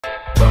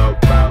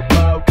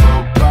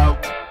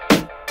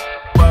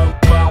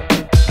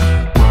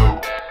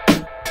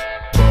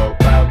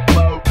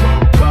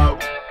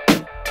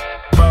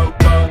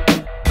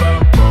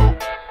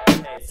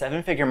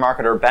Seven-figure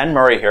marketer Ben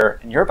Murray here,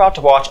 and you're about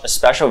to watch a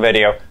special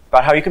video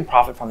about how you can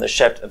profit from the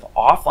shift of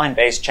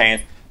offline-based chains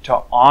to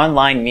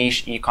online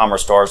niche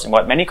e-commerce stores and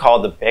what many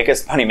call the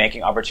biggest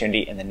money-making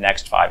opportunity in the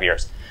next 5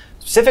 years.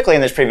 Specifically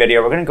in this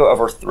pre-video, we're going to go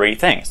over three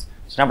things.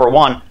 So number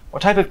one,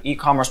 what type of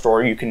e-commerce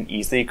store you can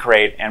easily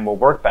create and will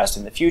work best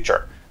in the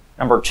future.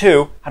 Number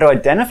two, how to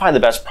identify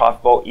the best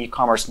profitable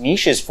e-commerce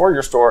niches for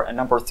your store. And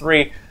number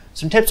three,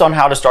 some tips on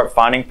how to start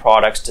finding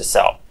products to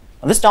sell.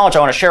 Now, this knowledge I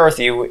want to share with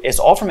you is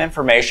all from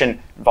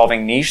information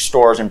involving niche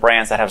stores and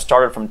brands that have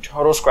started from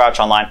total scratch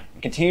online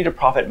and continue to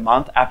profit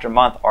month after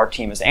month our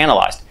team has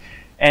analyzed.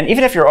 And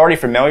even if you're already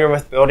familiar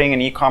with building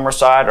an e-commerce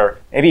site or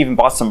maybe even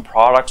bought some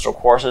products or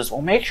courses,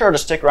 well, make sure to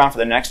stick around for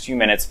the next few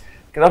minutes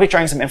because I'll be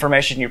sharing some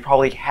information you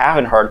probably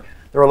haven't heard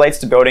that relates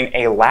to building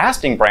a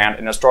lasting brand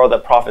in a store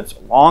that profits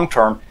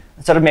long-term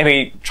instead of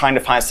maybe trying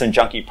to find some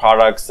junky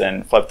products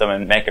and flip them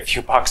and make a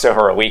few bucks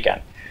over a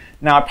weekend.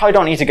 Now, I probably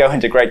don't need to go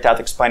into great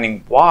depth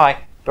explaining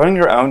why building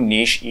your own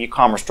niche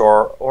e-commerce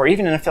store or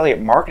even an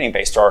affiliate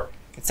marketing-based store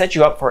can set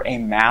you up for a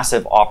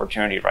massive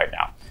opportunity right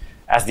now.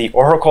 As the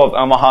Oracle of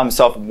Omaha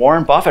himself,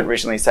 Warren Buffett,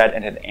 recently said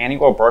in an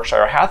annual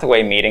Berkshire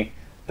Hathaway meeting,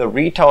 the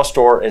retail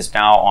store is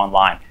now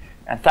online.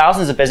 And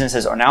thousands of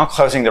businesses are now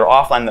closing their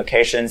offline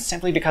locations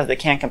simply because they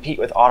can't compete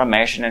with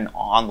automation and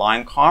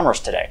online commerce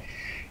today.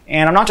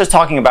 And I'm not just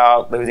talking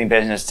about losing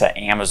business to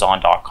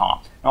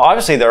Amazon.com. Now,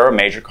 obviously, there are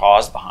major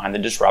causes behind the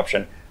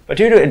disruption, but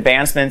due to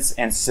advancements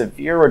and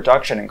severe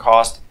reduction in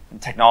cost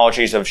and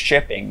technologies of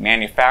shipping,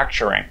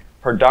 manufacturing,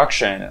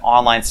 production, and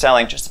online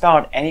selling, just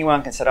about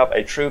anyone can set up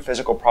a true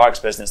physical products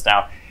business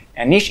now,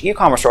 and niche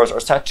e-commerce stores are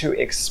set to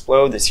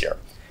explode this year.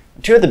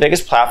 Two of the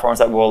biggest platforms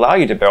that will allow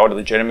you to build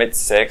legitimate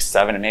 6,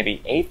 7, and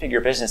maybe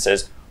 8-figure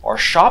businesses are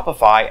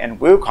Shopify and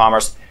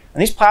WooCommerce,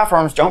 and these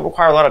platforms don't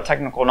require a lot of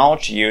technical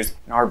knowledge to use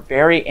and are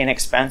very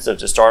inexpensive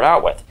to start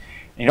out with.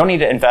 And you don't need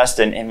to invest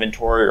in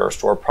inventory or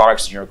store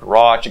products in your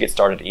garage to get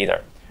started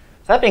either.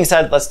 So that being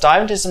said, let's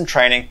dive into some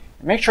training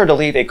and make sure to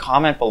leave a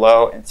comment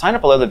below and sign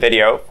up below the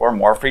video for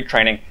more free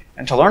training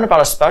and to learn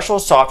about a special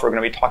software we're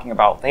going to be talking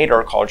about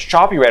later called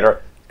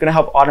Shopirater. It's going to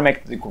help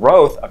automate the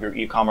growth of your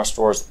e-commerce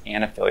stores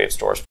and affiliate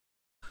stores.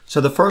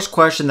 So the first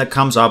question that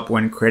comes up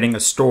when creating a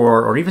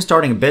store or even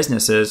starting a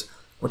business is,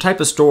 what type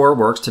of store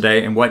works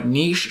today and what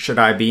niche should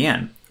I be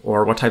in?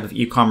 Or what type of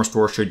e-commerce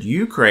store should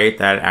you create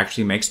that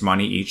actually makes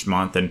money each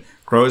month and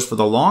grows for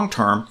the long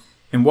term?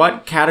 And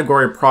what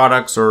category of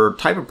products or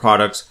type of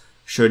products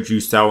should you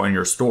sell in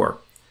your store?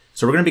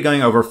 So we're going to be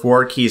going over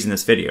 4 keys in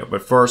this video.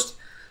 But first,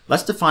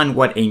 let's define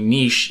what a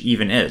niche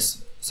even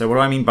is. So what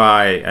do I mean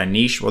by a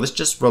niche? Well, this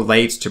just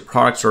relates to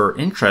products or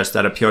interests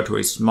that appeal to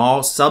a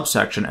small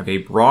subsection of a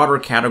broader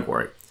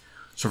category.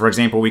 So for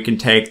example, we can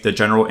take the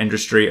general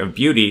industry of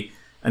beauty,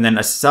 and then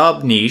a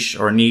sub-niche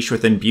or niche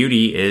within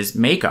beauty is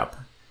makeup.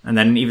 And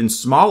then an even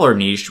smaller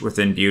niche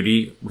within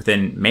beauty,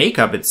 within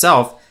makeup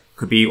itself,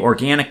 could be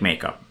organic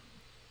makeup.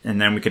 And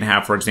then we can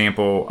have, for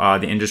example,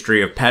 the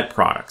industry of pet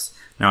products.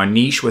 Now, a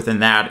niche within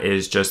that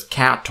is just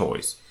cat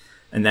toys.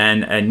 And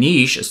then a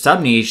niche, a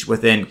sub-niche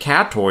within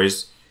cat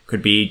toys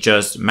could be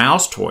just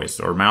mouse toys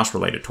or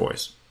mouse-related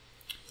toys.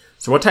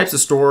 So what types of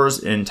stores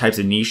and types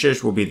of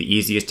niches will be the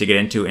easiest to get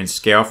into and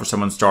scale for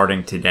someone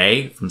starting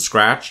today from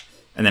scratch?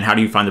 And then how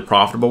do you find the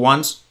profitable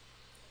ones?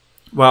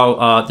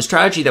 Well, the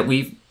strategy that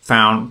we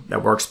found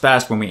that works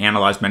best when we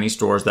analyzed many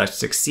stores that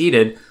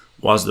succeeded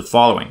was the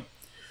following.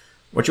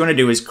 What you want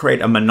to do is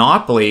create a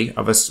monopoly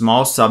of a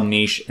small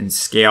sub-niche and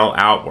scale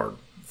outward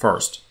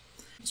first.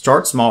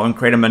 Start small and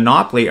create a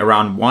monopoly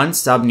around one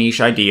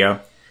sub-niche idea,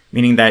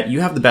 meaning that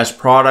you have the best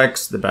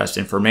products, the best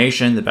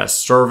information, the best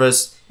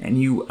service, and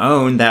you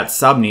own that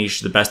sub-niche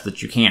the best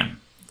that you can.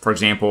 For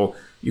example,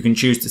 you can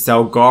choose to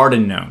sell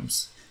garden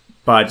gnomes,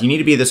 but you need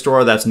to be the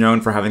store that's known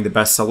for having the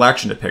best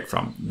selection to pick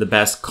from, the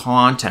best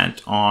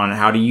content on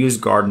how to use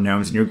garden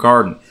gnomes in your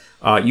garden.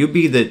 You'd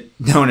be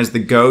known as the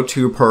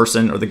go-to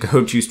person or the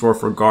go-to store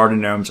for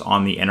garden gnomes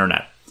on the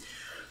internet.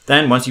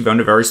 Then, once you've owned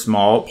a very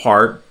small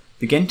part,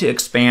 begin to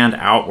expand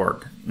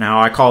outward.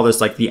 Now, I call this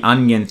like the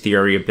onion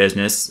theory of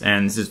business,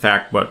 and this is in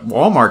fact what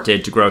Walmart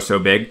did to grow so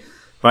big.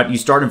 But you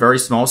start in a very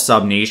small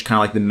sub-niche, kind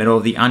of like the middle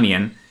of the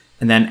onion,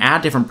 and then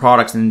add different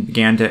products and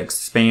began to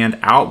expand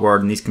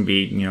outward. And these can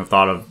be,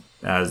 thought of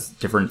as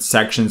different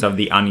sections of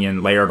the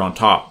onion layered on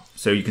top.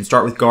 So you can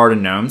start with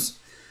garden gnomes.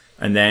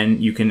 And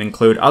then you can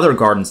include other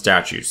garden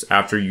statues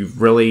after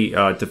you've really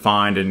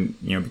defined and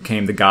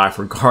became the guy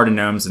for garden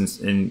gnomes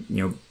and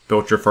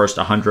built your first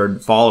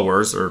 100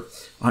 followers or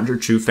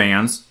 100 true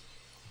fans.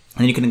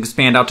 And then you can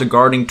expand out to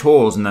gardening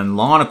tools and then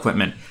lawn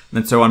equipment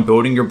and so on,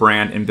 building your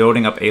brand and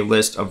building up a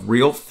list of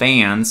real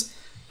fans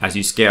as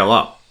you scale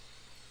up.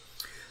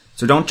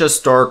 So don't just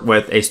start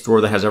with a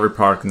store that has every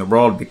product in the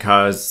world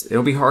because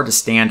it'll be hard to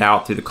stand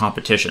out through the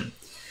competition.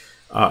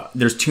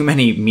 There's too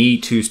many Me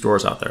Too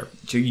stores out there.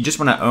 So you just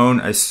want to own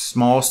a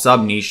small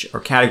sub-niche or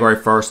category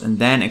first and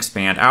then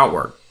expand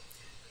outward.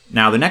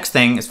 Now, the next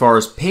thing as far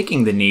as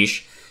picking the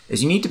niche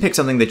is you need to pick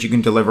something that you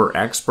can deliver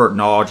expert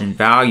knowledge and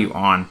value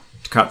on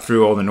to cut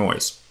through all the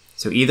noise.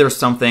 So either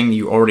something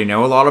you already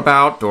know a lot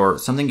about or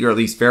something you're at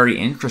least very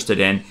interested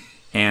in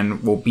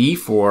and will be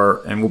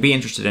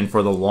interested in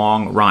for the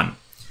long run.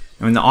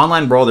 Now, in the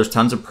online world, there's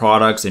tons of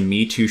products and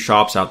Me Too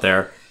shops out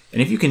there.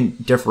 And if you can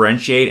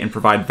differentiate and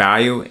provide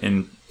value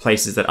in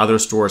places that other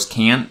stores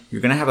can't, you're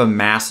going to have a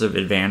massive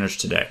advantage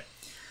today.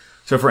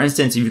 So for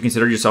instance, if you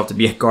consider yourself to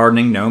be a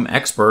gardening gnome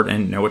expert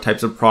and know what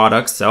types of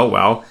products sell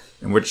well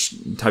and which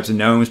types of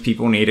gnomes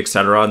people need,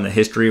 etc., and the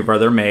history of where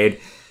they're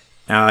made,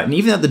 and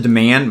even though the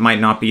demand might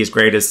not be as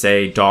great as,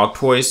 say, dog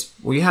toys,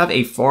 well, you have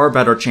a far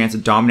better chance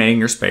of dominating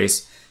your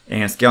space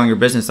and scaling your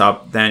business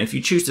up than if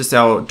you choose to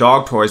sell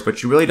dog toys,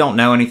 but you really don't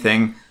know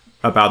anything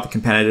about the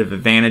competitive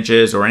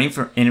advantages or any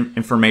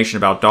information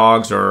about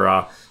dogs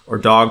or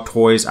dog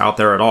toys out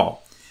there at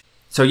all.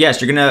 So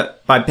yes,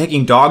 by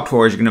picking dog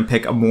toys, you're gonna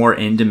pick a more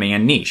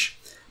in-demand niche.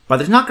 But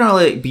there's not gonna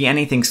really be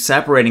anything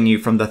separating you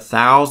from the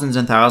thousands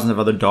and thousands of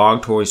other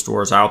dog toy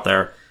stores out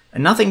there,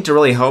 and nothing to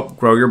really help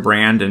grow your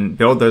brand and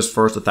build those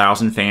first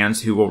 1,000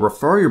 fans who will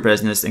refer your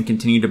business and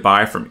continue to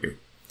buy from you.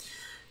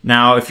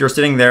 Now, if you're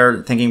sitting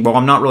there thinking, well,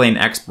 I'm not really an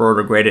expert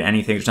or great at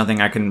anything, there's nothing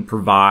I can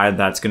provide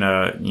that's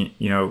gonna,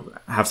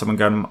 have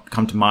someone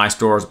come to my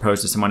store as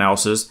opposed to someone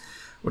else's,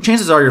 well,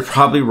 chances are you're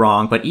probably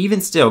wrong, but even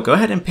still, go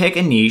ahead and pick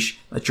a niche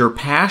that you're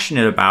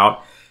passionate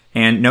about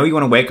and know you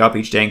want to wake up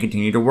each day and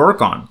continue to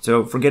work on.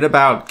 So forget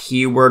about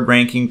keyword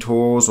ranking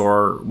tools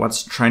or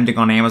what's trending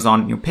on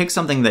Amazon. Pick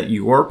something that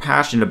you're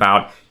passionate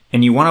about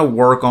and you want to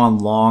work on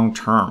long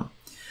term.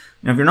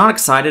 Now, if you're not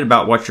excited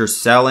about what you're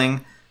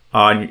selling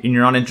and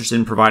you're not interested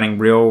in providing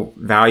real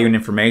value and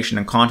information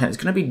and content,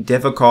 it's going to be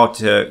difficult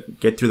to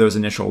get through those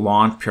initial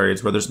launch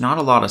periods where there's not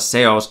a lot of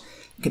sales.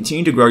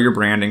 Continue to grow your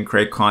brand and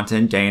create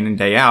content day in and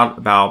day out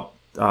about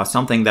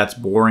something that's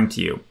boring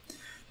to you.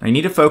 Now, you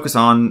need to focus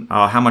on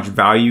how much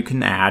value you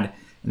can add,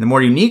 and the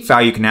more unique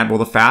value you can add, well,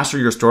 the faster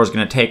your store is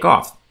going to take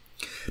off.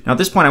 Now, at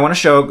this point, I want to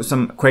show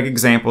some quick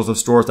examples of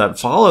stores that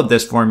followed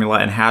this formula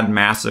and had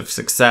massive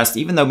success,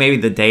 even though maybe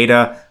the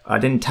data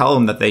didn't tell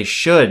them that they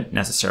should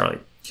necessarily.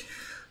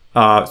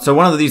 So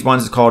one of these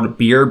ones is called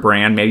Beard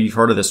Brand. Maybe you've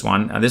heard of this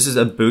one. This is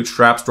a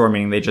bootstrap store,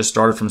 meaning they just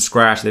started from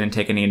scratch. They didn't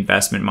take any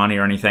investment money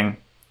or anything.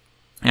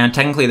 And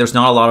technically, there's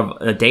not a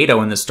lot of data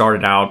when this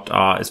started out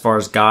as far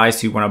as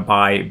guys who want to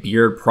buy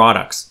beard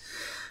products.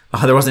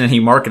 There wasn't any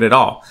market at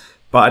all.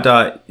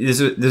 But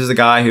this is a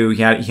guy who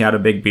he had a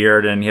big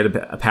beard and he had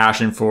a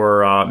passion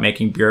for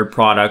making beard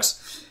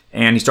products.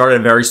 And he started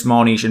a very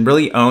small niche and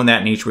really owned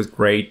that niche with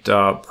great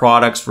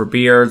products for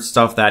beards,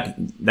 stuff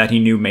that he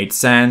knew made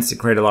sense. He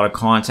created a lot of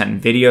content and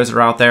videos that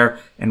are out there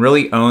and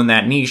really owned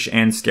that niche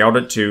and scaled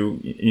it to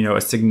a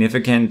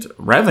significant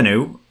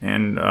revenue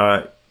and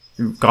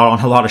got on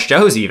a lot of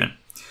shows even.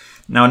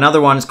 Now, another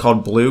one is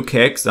called Blue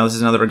Kicks. Now, this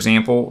is another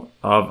example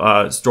of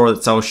a store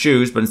that sells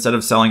shoes, but instead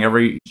of selling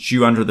every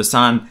shoe under the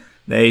sun,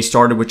 they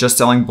started with just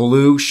selling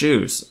blue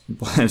shoes.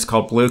 It's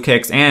called Blue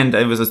Kicks, and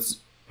it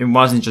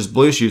wasn't just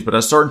blue shoes, but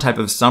a certain type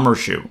of summer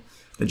shoe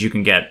that you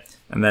can get.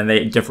 And then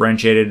they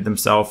differentiated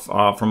themselves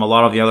from a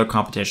lot of the other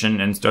competition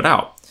and stood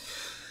out.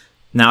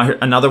 Now,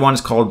 another one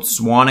is called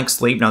Swannick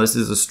Sleep. Now, this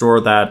is a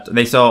store that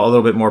they sell a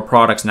little bit more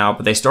products now,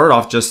 but they started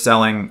off just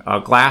selling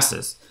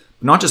glasses.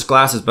 Not just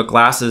glasses, but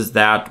glasses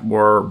that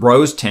were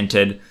rose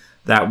tinted,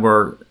 that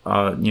were,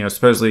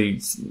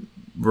 supposedly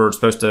were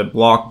supposed to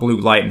block blue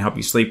light and help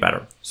you sleep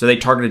better. So they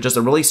targeted just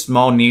a really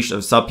small niche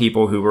of sub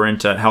people who were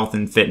into health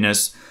and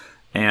fitness,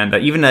 and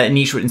even a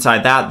niche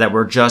inside that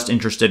were just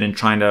interested in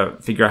trying to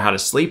figure out how to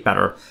sleep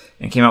better,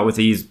 and came out with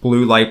these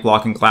blue light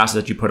blocking glasses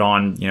that you put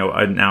on,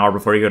 an hour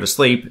before you go to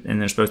sleep, and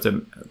they're supposed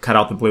to cut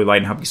out the blue light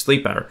and help you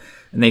sleep better.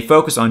 And they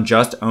focus on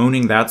just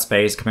owning that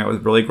space, coming out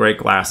with really great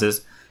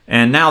glasses.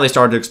 And now they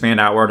started to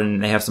expand outward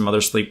and they have some other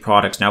sleep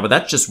products now, but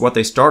that's just what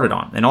they started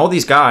on. And all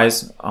these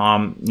guys, the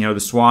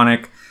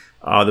Swannick,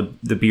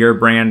 the Beard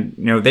Brand,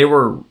 they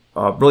were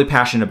really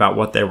passionate about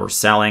what they were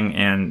selling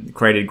and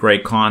created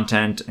great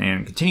content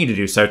and continue to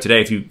do so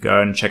today if you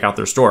go and check out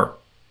their store.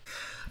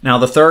 Now,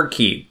 the third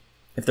key,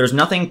 if there's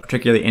nothing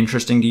particularly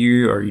interesting to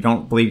you or you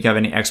don't believe you have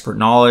any expert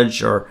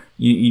knowledge or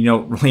you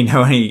don't really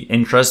know any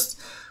interests,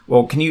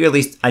 well, can you at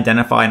least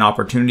identify an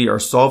opportunity or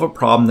solve a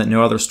problem that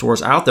no other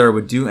stores out there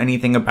would do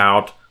anything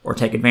about or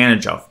take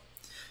advantage of?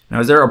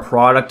 Now, is there a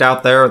product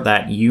out there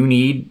that you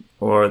need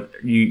or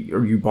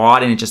you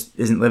bought and it just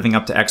isn't living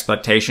up to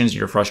expectations,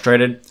 you're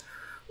frustrated?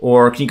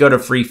 Or can you go to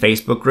free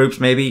Facebook groups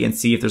maybe and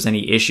see if there's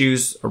any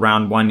issues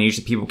around one niche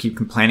that people keep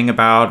complaining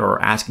about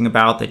or asking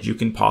about that you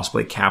can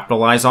possibly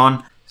capitalize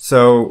on?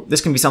 So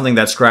this can be something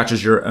that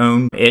scratches your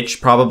own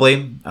itch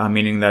probably,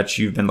 meaning that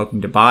you've been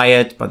looking to buy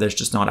it, but there's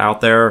just not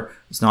out there.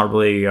 It's not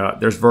really,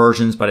 there's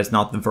versions, but it's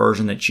not the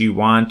version that you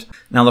want.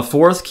 Now, the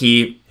fourth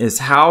key is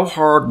how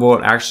hard will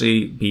it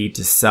actually be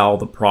to sell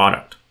the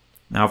product?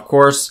 Now, of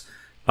course,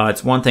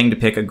 it's one thing to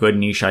pick a good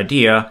niche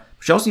idea,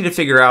 but you also need to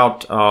figure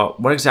out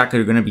what exactly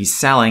you're going to be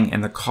selling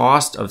and the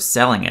cost of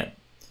selling it.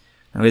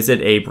 Now, is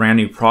it a brand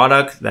new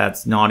product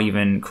that's not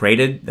even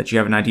created that you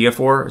have an idea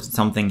for? Is it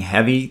something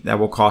heavy that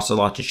will cost a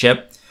lot to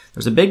ship?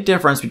 There's a big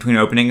difference between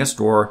opening a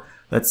store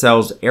that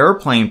sells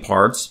airplane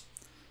parts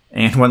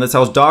and one that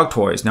sells dog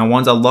toys. Now,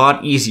 one's a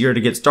lot easier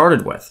to get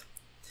started with.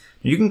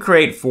 You can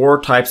create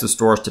 4 types of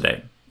stores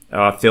today: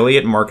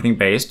 affiliate marketing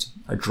based,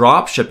 a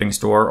drop shipping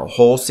store, a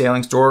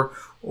wholesaling store,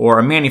 or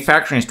a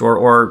manufacturing store,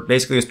 or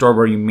basically a store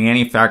where you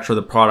manufacture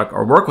the product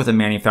or work with a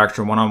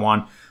manufacturer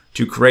one-on-one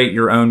to create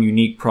your own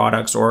unique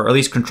products, or at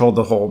least control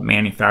the whole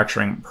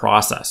manufacturing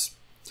process.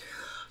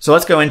 So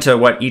let's go into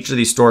what each of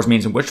these stores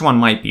means and which one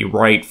might be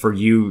right for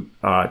you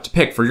to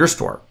pick for your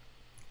store.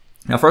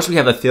 Now, first we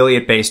have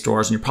affiliate-based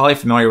stores, and you're probably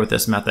familiar with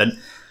this method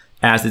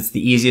as it's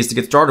the easiest to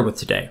get started with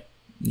today.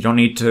 You don't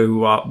need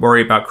to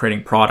worry about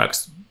creating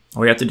products.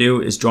 All you have to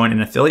do is join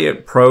an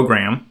affiliate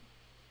program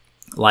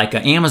like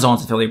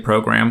Amazon's affiliate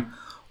program,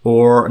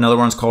 or another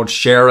one's called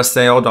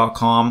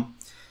shareasale.com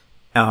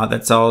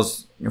that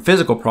sells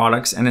physical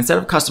products. And instead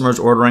of customers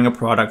ordering a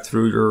product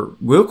through your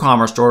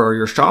WooCommerce store or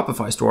your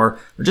Shopify store,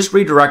 they're just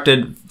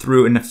redirected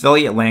through an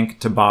affiliate link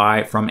to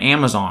buy from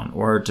Amazon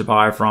or to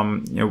buy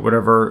from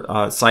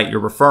whatever site you're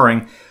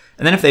referring.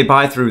 And then if they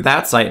buy through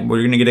that site, well,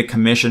 you're going to get a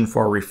commission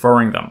for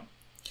referring them.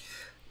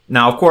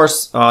 Now, of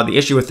course, the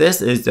issue with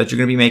this is that you're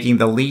going to be making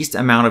the least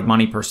amount of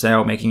money per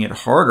sale, making it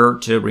harder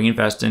to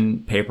reinvest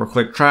in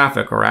pay-per-click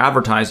traffic or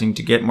advertising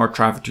to get more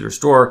traffic to your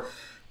store.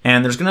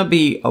 And there's going to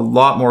be a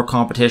lot more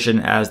competition,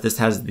 as this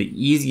has the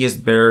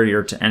easiest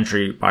barrier to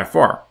entry by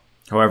far.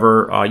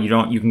 However,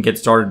 you can get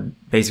started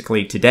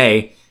basically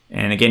today.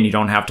 And again, you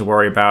don't have to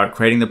worry about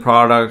creating the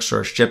products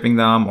or shipping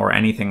them or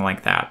anything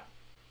like that.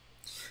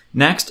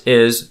 Next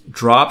is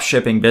drop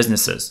shipping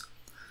businesses.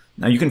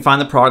 Now, you can find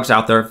the products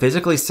out there,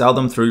 physically sell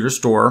them through your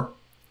store,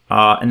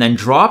 and then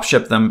drop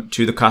ship them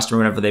to the customer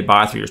whenever they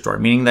buy through your store,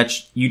 meaning that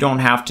you don't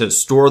have to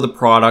store the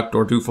product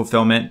or do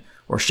fulfillment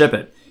or ship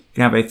it. You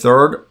can have a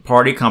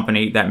third-party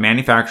company that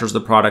manufactures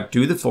the product,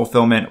 do the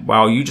fulfillment,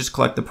 while you just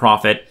collect the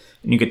profit,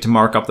 and you get to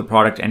mark up the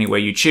product any way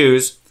you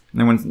choose. And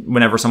then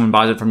whenever someone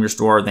buys it from your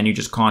store, then you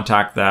just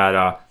contact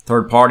that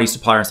third-party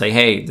supplier and say,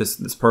 hey,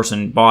 this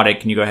person bought it,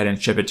 can you go ahead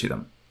and ship it to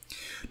them?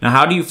 Now,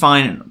 how do you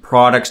find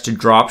products to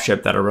drop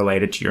ship that are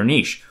related to your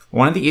niche?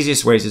 One of the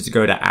easiest ways is to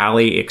go to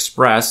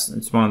AliExpress.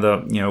 It's one of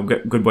the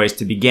good ways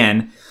to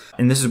begin.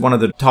 And this is one of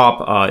the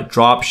top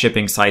drop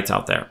shipping sites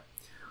out there.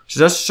 So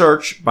just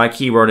search by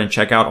keyword and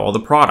check out all the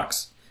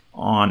products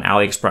on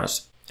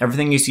AliExpress.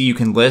 Everything you see you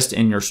can list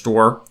in your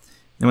store.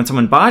 And when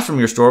someone buys from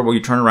your store, well, you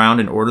turn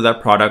around and order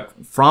that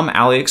product from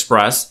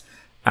AliExpress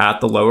at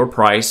the lower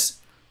price.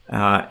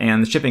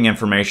 And the shipping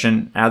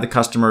information, add the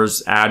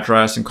customer's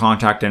address and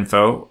contact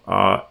info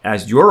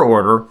as your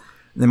order.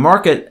 Then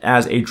mark it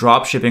as a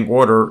drop shipping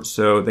order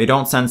so they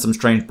don't send some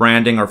strange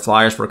branding or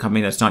flyers for a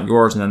company that's not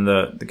yours, and then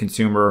the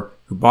consumer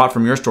who bought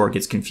from your store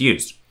gets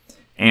confused.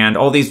 And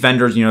all these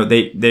vendors,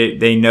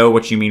 they know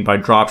what you mean by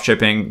drop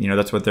shipping.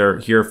 That's what they're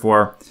here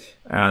for,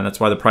 and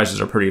that's why the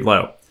prices are pretty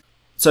low.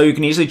 So you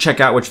can easily check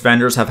out which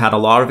vendors have had a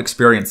lot of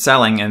experience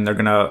selling, and they're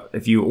going to,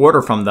 if you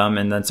order from them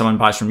and then someone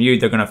buys from you,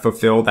 they're going to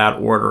fulfill that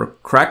order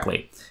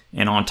correctly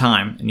and on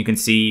time. And you can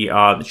see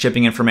the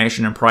shipping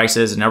information and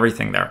prices and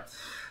everything there.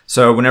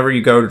 So whenever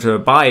you go to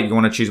buy it, you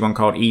want to choose one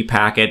called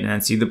ePacket and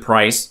then see the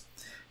price.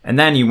 And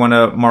then you want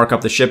to mark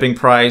up the shipping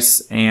price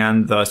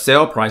and the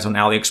sale price on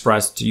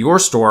AliExpress to your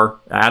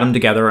store, add them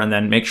together, and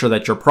then make sure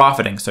that you're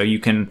profiting. So you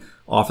can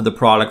offer the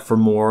product for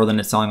more than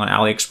it's selling on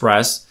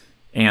AliExpress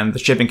and the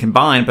shipping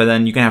combined, but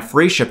then you can have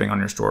free shipping on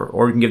your store,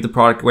 or you can give the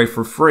product away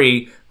for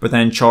free, but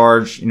then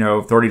charge,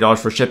 $30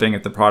 for shipping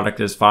if the product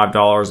is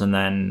 $5, and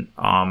then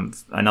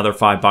another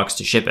 $5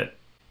 to ship it.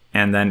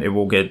 And then it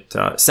will get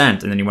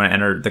sent. And then you want to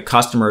enter the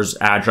customer's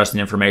address and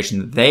information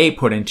that they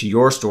put into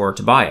your store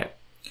to buy it.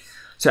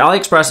 So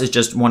AliExpress is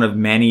just one of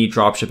many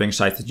drop shipping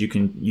sites that you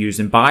can use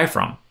and buy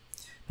from.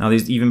 Now,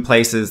 there's even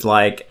places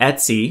like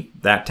Etsy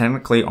that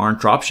technically aren't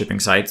drop shipping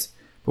sites.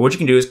 But what you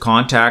can do is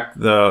contact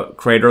the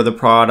creator of the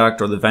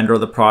product or the vendor of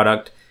the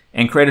product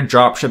and create a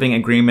drop shipping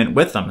agreement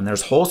with them. And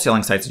there's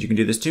wholesaling sites that you can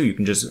do this too. You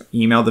can just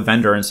email the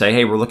vendor and say,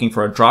 hey, we're looking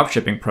for a drop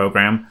shipping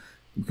program.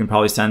 You can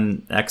probably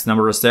send X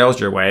number of sales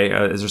your way.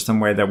 Is there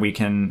some way that we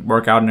can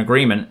work out an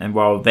agreement? And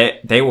well,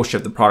 they will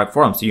ship the product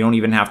for them. So you don't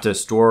even have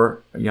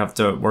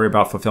to worry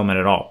about fulfillment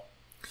at all.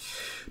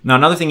 Now,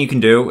 another thing you can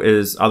do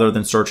is, other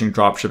than searching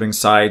drop shipping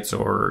sites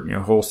or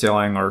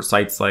wholesaling or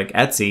sites like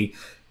Etsy,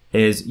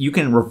 is you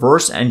can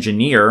reverse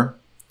engineer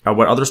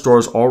what other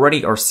stores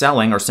already are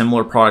selling or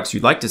similar products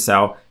you'd like to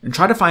sell, and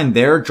try to find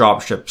their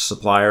dropship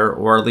supplier,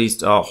 or at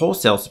least a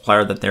wholesale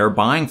supplier that they're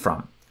buying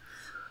from.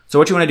 So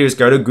what you want to do is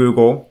go to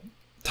Google,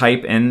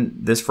 type in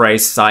this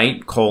phrase,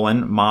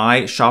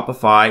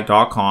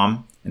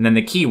 site:myshopify.com, and then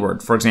the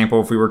keyword. For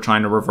example, if we were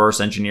trying to reverse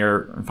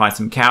engineer and find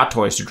some cat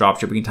toys to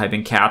dropship, we can type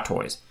in cat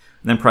toys,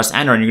 and then press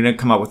enter, and you're going to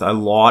come up with a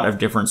lot of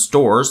different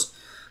stores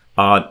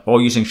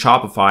all using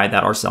Shopify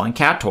that are selling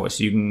cat toys.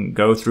 So you can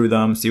go through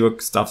them, see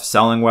what stuff's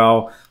selling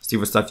well, see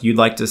what stuff you'd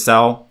like to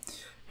sell.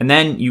 And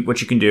then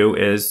what you can do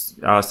is,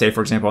 say,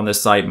 for example, on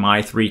this site,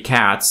 My 3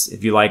 Cats,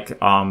 if you like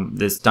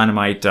this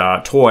dynamite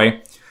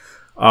toy,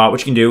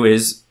 what you can do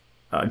is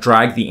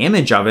drag the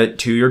image of it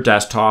to your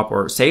desktop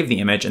or save the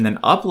image and then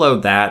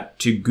upload that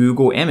to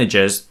Google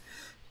Images.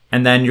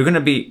 And then you're going to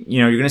be,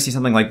 you're going to see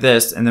something like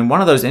this. And then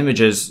one of those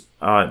images,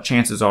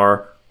 chances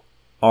are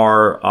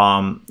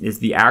is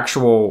the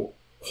actual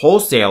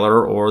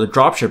wholesaler or the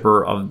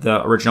dropshipper of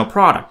the original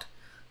product.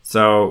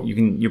 So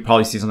you'll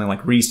probably see something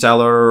like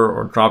reseller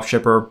or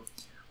dropshipper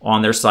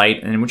on their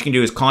site. And what you can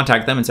do is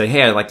contact them and say,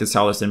 hey, I'd like to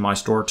sell this in my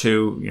store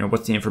too.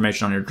 What's the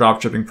information on your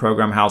dropshipping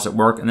program? How's it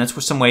work? And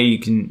that's a way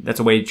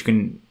that you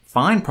can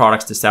find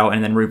products to sell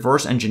and then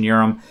reverse engineer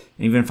them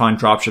and even find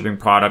dropshipping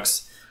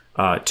products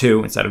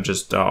too, instead of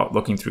just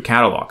looking through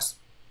catalogs.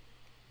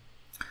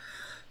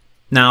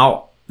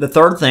 Now, the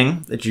third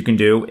thing that you can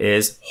do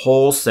is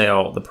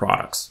wholesale the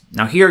products.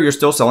 Now here you're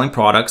still selling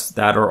products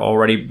that are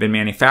already been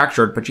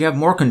manufactured, but you have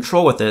more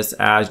control with this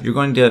as you're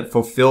going to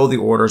fulfill the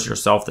orders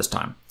yourself this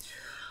time.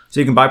 So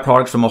you can buy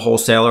products from a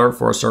wholesaler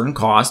for a certain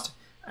cost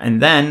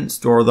and then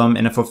store them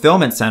in a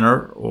fulfillment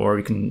center, or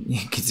it can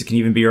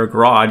even be your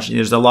garage.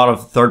 There's a lot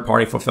of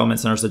third-party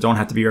fulfillment centers that don't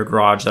have to be your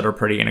garage that are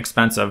pretty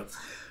inexpensive.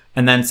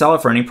 And then sell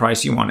it for any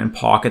price you want and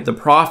pocket the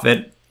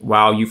profit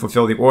while you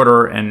fulfill the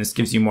order, and this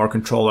gives you more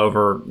control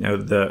over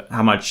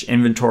how much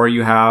inventory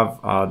you have,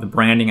 the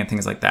branding and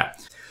things like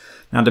that.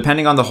 Now,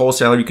 depending on the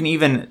wholesaler, you can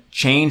even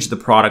change the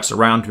products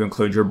around to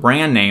include your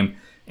brand name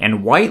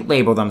and white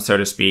label them, so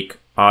to speak,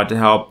 to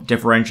help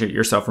differentiate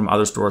yourself from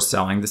other stores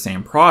selling the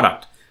same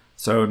product.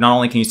 So not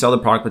only can you sell the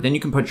product, but then you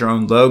can put your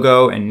own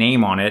logo and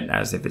name on it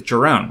as if it's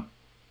your own.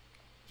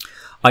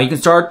 You can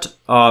start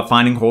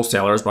finding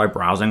wholesalers by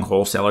browsing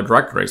wholesaler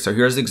directories. So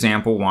here's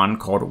example one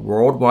called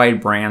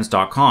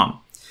worldwidebrands.com.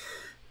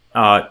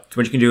 What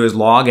you can do is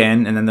log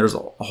in, and then there's a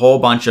whole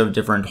bunch of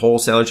different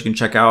wholesalers you can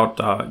check out.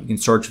 You can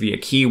search via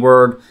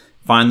keyword,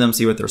 find them,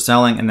 see what they're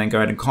selling, and then go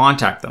ahead and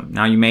contact them.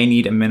 Now you may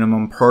need a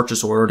minimum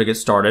purchase order to get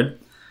started,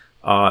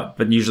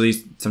 but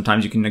usually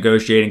sometimes you can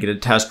negotiate and get a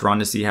test run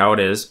to see how it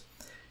is.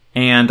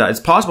 And it's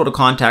possible to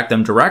contact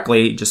them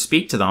directly, just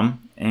speak to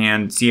them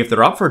and see if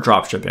they're up for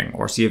drop shipping,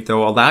 or see if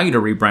they'll allow you to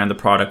rebrand the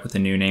product with a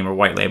new name or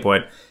white label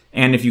it.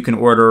 And if you can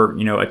order,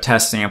 a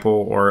test sample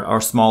or a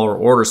smaller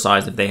order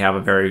size if they have a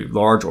very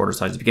large order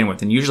size to begin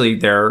with. And usually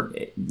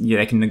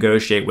they can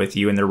negotiate with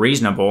you and they're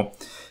reasonable,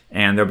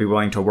 and they'll be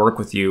willing to work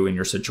with you in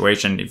your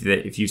situation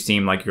if you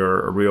seem like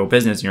you're a real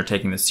business and you're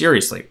taking this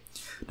seriously.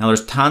 Now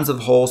there's tons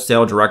of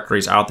wholesale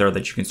directories out there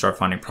that you can start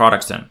finding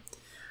products in.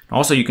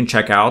 Also, you can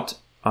check out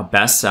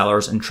best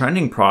sellers and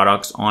trending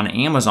products on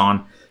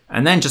Amazon.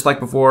 And then just like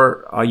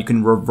before, you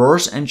can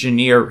reverse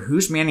engineer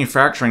who's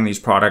manufacturing these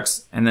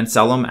products and then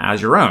sell them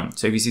as your own.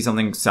 So if you see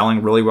something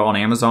selling really well on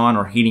Amazon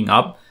or heating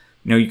up,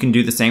 you can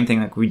do the same thing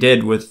like we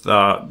did with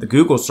the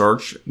Google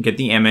search, get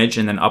the image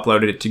and then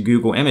upload it to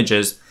Google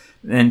Images,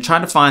 and try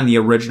to find the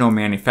original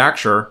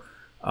manufacturer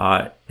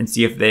and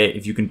see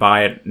if you can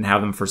buy it and have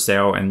them for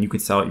sale, and you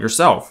can sell it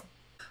yourself.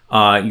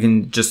 You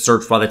can just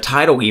search by the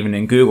title even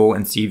in Google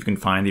and see if you can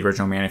find the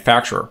original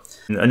manufacturer.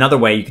 Another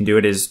way you can do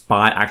it is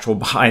buy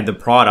the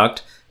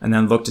product and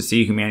then look to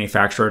see who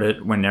manufactured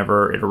it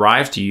whenever it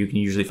arrives to you. You can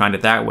usually find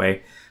it that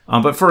way.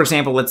 But for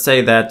example, let's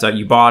say that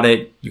you bought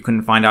it, you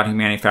couldn't find out who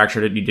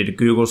manufactured it, you did a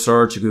Google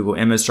search, a Google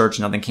image search,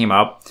 nothing came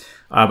up.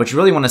 But you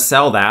really want to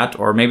sell that,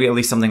 or maybe at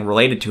least something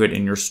related to it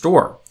in your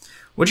store.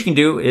 What you can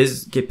do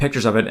is get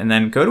pictures of it and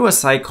then go to a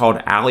site called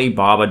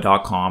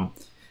Alibaba.com.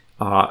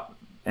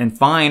 And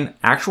find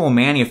actual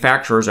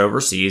manufacturers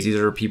overseas. These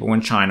are people in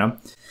China.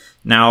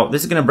 Now,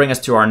 this is going to bring us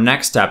to our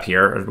next step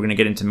here, as we're going to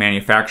get into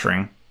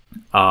manufacturing,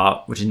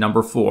 which is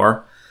number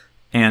 4.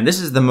 And this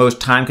is the most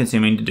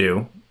time-consuming to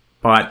do,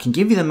 but can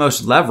give you the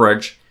most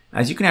leverage,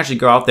 as you can actually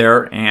go out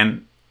there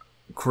and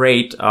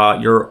create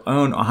your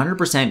own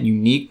 100%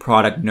 unique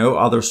product no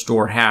other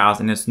store has,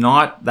 and it's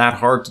not that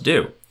hard to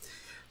do.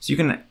 So you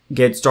can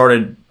get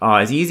started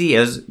as easy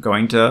as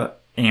going to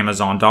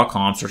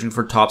Amazon.com, searching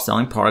for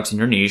top-selling products in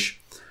your niche,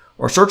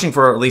 or searching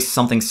for at least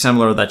something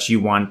similar that you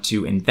want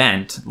to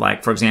invent.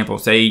 Like, for example,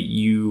 say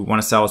you want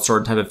to sell a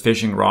certain type of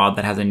fishing rod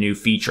that has a new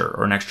feature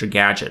or an extra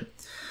gadget,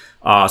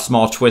 a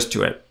small twist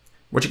to it.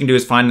 What you can do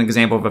is find an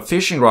example of a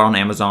fishing rod on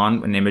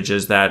Amazon and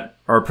images that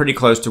are pretty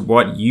close to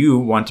what you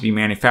want to be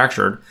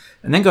manufactured,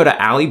 and then go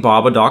to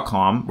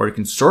Alibaba.com, where you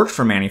can search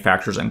for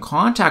manufacturers and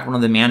contact one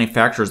of the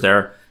manufacturers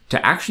there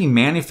to actually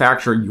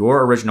manufacture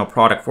your original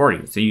product for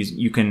you. So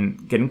you can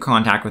get in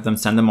contact with them,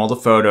 send them all the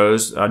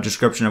photos, a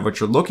description of what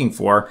you're looking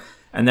for,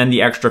 and then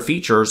the extra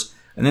features,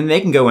 and then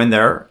they can go in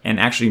there and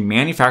actually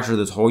manufacture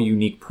this whole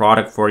unique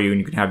product for you,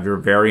 and you can have your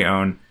very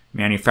own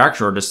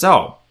manufacturer to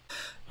sell.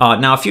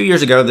 Now, a few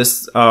years ago,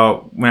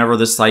 whenever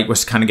this site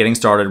was kind of getting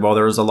started, well,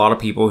 there was a lot of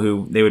people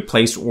who they would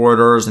place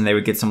orders and they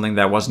would get something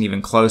that wasn't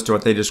even close to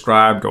what they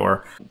described,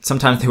 or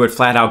sometimes they would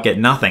flat out get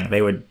nothing.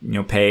 They would,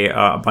 pay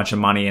a bunch of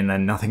money and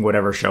then nothing would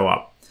ever show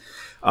up.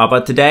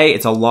 But today,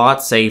 it's a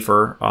lot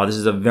safer. This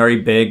is a very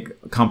big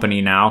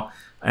company now,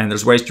 and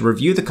there's ways to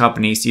review the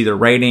company, see their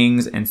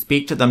ratings, and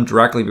speak to them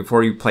directly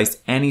before you place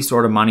any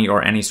sort of money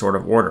or any sort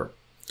of order.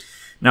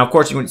 Now, of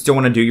course, you still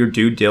want to do your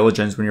due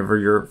diligence whenever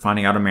you're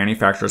finding out a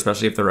manufacturer,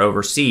 especially if they're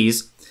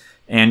overseas.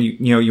 And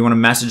you want to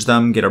message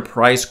them, get a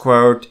price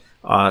quote,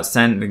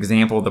 send an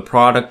example of the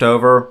product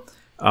over,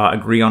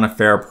 agree on a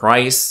fair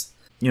price.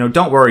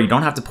 don't worry, you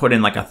don't have to put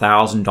in like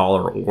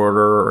 $1,000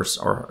 order or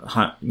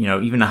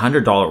even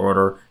 $100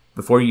 order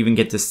before you even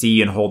get to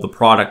see and hold the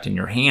product in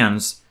your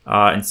hands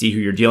and see who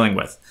you're dealing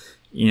with.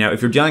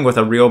 If you're dealing with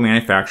a real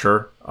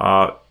manufacturer,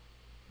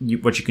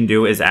 what you can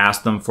do is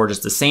ask them for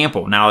just a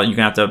sample. Now, you're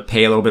going to have to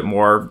pay a little bit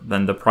more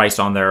than the price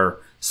on their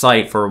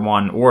site for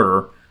one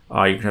order.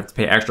 You're going to have to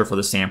pay extra for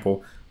the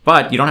sample,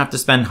 but you don't have to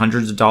spend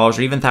hundreds of dollars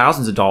or even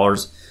thousands of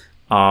dollars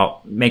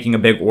making a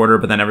big order,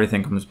 but then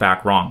everything comes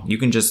back wrong. You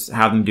can just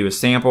have them do a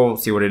sample,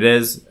 see what it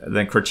is,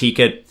 then critique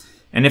it.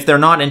 And if they're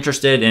not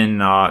interested in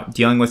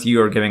dealing with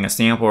you or giving a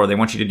sample, or they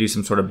want you to do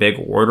some sort of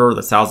big order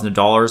that's thousands of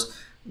dollars,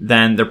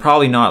 then they're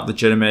probably not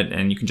legitimate,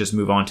 and you can just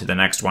move on to the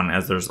next one,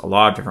 as there's a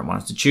lot of different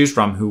ones to choose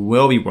from who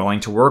will be willing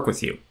to work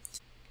with you.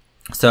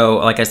 So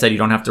like I said, you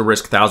don't have to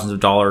risk thousands of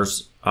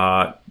dollars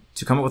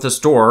to come up with a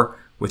store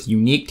with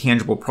unique,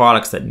 tangible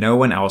products that no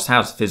one else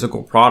has,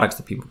 physical products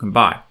that people can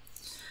buy.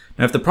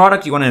 Now, if the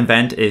product you want to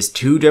invent is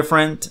too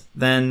different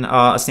than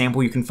a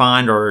sample you can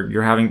find, or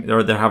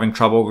they're having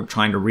trouble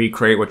trying to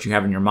recreate what you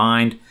have in your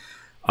mind,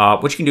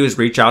 what you can do is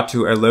reach out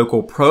to a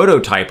local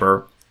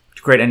prototyper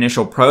to create an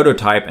initial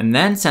prototype, and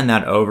then send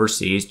that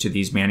overseas to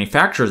these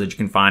manufacturers that you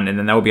can find, and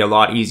then that will be a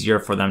lot easier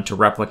for them to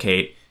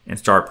replicate and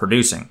start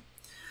producing.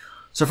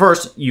 So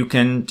first, you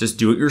can just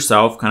do it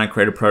yourself, kind of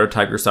create a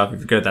prototype yourself if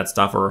you're good at that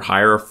stuff, or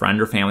hire a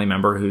friend or family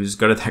member who's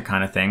good at that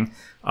kind of thing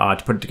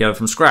to put it together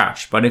from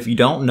scratch. But if you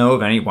don't know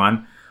of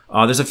anyone,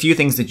 there's a few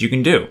things that you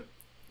can do.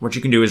 What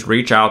you can do is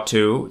reach out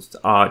to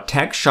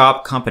tech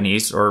shop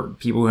companies or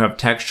people who have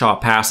tech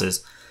shop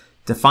passes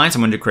to find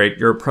someone to create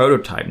your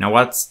prototype. Now,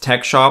 what's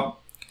tech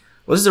shop?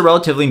 Well, this is a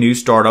relatively new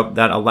startup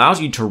that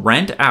allows you to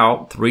rent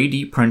out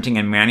 3D printing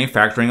and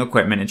manufacturing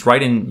equipment. It's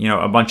right in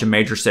a bunch of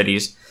major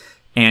cities,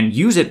 and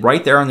use it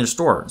right there on their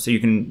store. So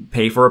you can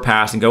pay for a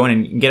pass and go in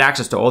and get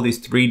access to all these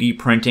 3D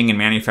printing and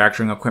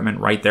manufacturing equipment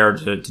right there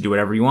to do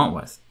whatever you want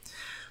with. So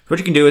what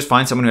you can do is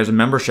find someone who has a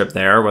membership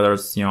there, whether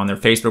it's on their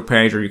Facebook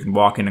page, or you can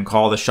walk in and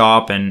call the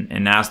shop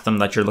and ask them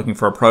that you're looking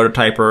for a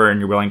prototyper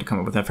and you're willing to come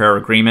up with a fair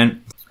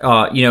agreement.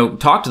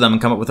 Talk to them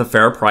and come up with a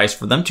fair price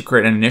for them to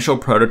create an initial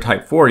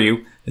prototype for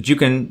you that you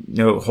can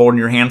hold in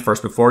your hand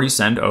first before you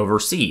send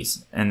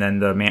overseas. And then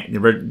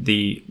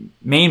the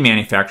main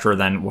manufacturer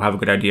then will have a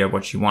good idea of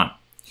what you want.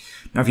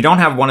 Now, if you don't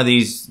have one of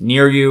these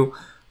near you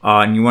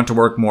and you want to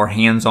work more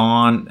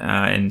hands-on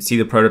and see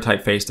the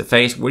prototype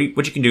face-to-face,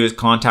 what you can do is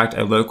contact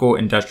a local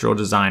industrial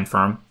design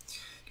firm.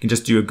 You can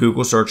just do a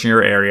Google search in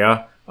your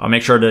area.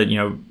 Make sure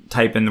to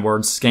type in the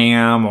word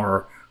scam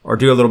or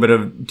do a little bit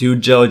of due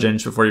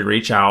diligence before you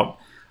reach out.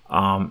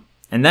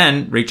 And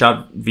then reach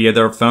out via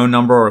their phone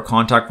number or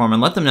contact form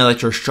and let them know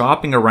that you're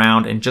shopping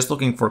around and just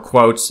looking for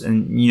quotes,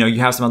 and you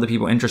have some other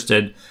people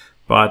interested,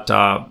 but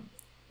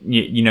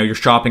you're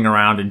shopping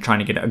around and trying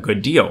to get a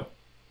good deal.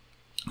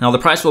 Now, the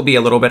price will be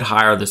a little bit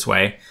higher this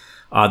way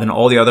than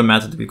all the other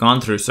methods we've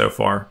gone through so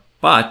far,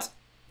 but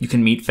you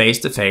can meet face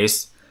to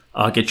face,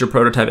 get your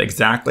prototype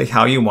exactly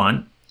how you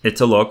want it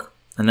to look,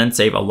 and then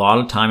save a lot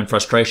of time and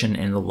frustration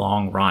in the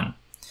long run.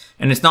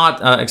 And it's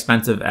not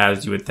expensive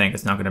as you would think.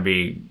 It's not going to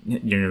be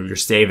your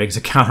savings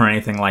account or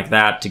anything like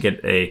that to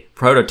get a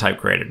prototype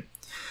created.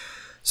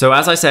 So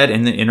as I said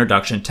in the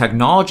introduction,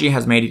 technology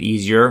has made it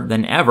easier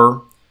than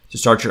ever to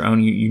start your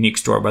own unique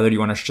store, whether you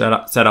want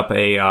to set up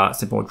a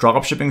simple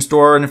drop shipping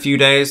store in a few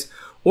days,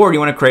 or you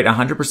want to create a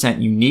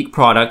 100% unique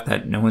product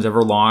that no one's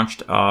ever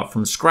launched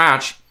from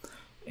scratch,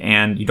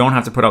 and you don't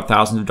have to put up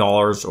thousands of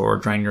dollars or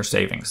drain your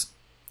savings.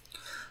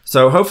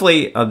 So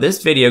hopefully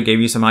this video gave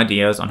you some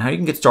ideas on how you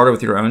can get started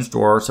with your own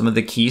store, some of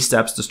the key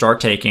steps to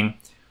start taking,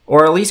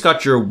 or at least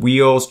got your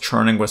wheels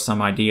churning with some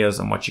ideas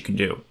on what you can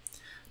do.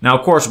 Now,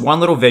 of course,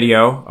 one little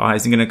video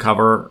isn't going to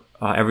cover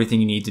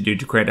everything you need to do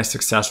to create a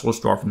successful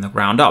store from the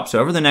ground up. So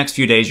over the next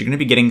few days, you're going to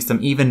be getting some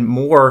even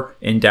more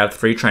in-depth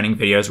free training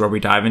videos where we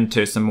dive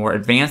into some more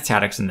advanced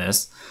tactics in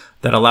this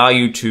that allow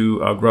you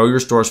to grow your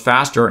stores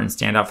faster and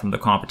stand out from the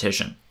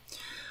competition.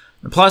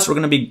 Plus, we're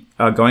going to be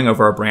going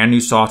over a brand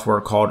new software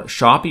called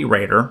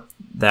Shopirater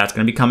that's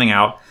going to be coming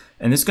out,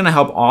 and this is going to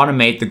help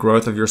automate the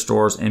growth of your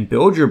stores and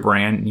build your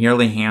brand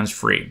nearly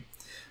hands-free.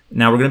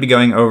 Now, we're going to be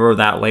going over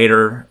that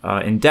later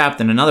in depth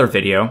in another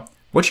video.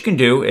 What you can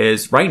do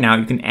is, right now,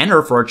 you can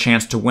enter for a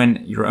chance to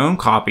win your own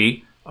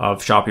copy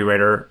of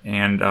Shopirater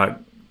and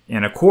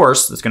a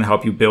course that's going to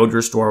help you build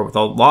your store with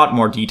a lot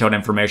more detailed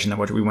information than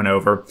what we went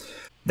over,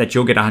 that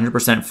you'll get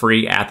 100%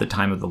 free at the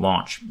time of the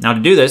launch. Now, to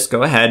do this,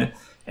 go ahead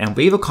and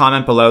leave a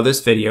comment below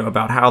this video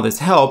about how this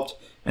helped,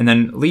 and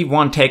then leave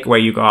one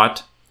takeaway you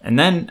got. And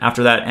then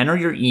after that, enter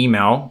your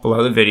email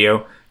below the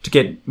video to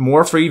get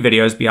more free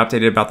videos, be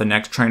updated about the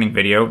next training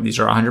video. These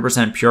are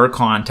 100% pure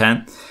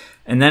content.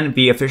 And then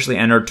be officially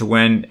entered to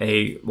win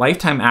a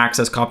lifetime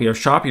access copy of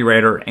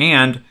Shopirater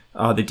and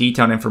the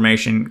detailed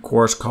information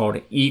course called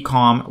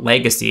Ecom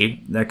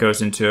Legacy that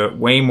goes into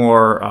way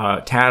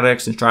more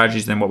tactics and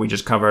strategies than what we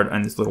just covered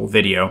in this little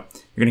video.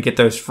 You're going to get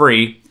those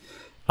free.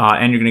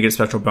 And you're going to get a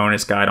special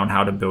bonus guide on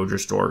how to build your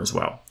store as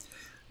well.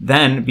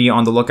 Then be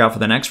on the lookout for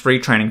the next free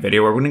training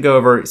video where we're going to go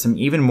over some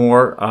even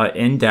more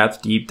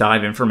in-depth, deep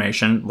dive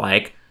information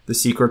like the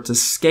secret to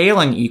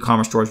scaling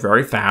e-commerce stores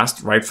very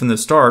fast right from the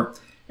start,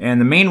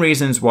 and the main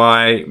reasons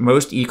why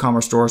most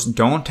e-commerce stores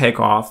don't take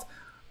off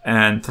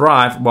and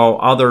thrive while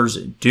others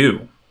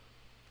do.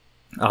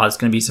 It's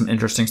going to be some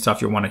interesting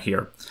stuff you'll want to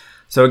hear.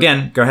 So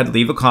again, go ahead and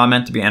leave a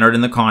comment to be entered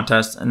in the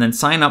contest, and then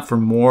sign up for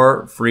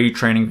more free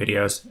training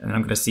videos, and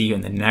I'm going to see you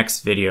in the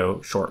next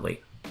video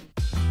shortly.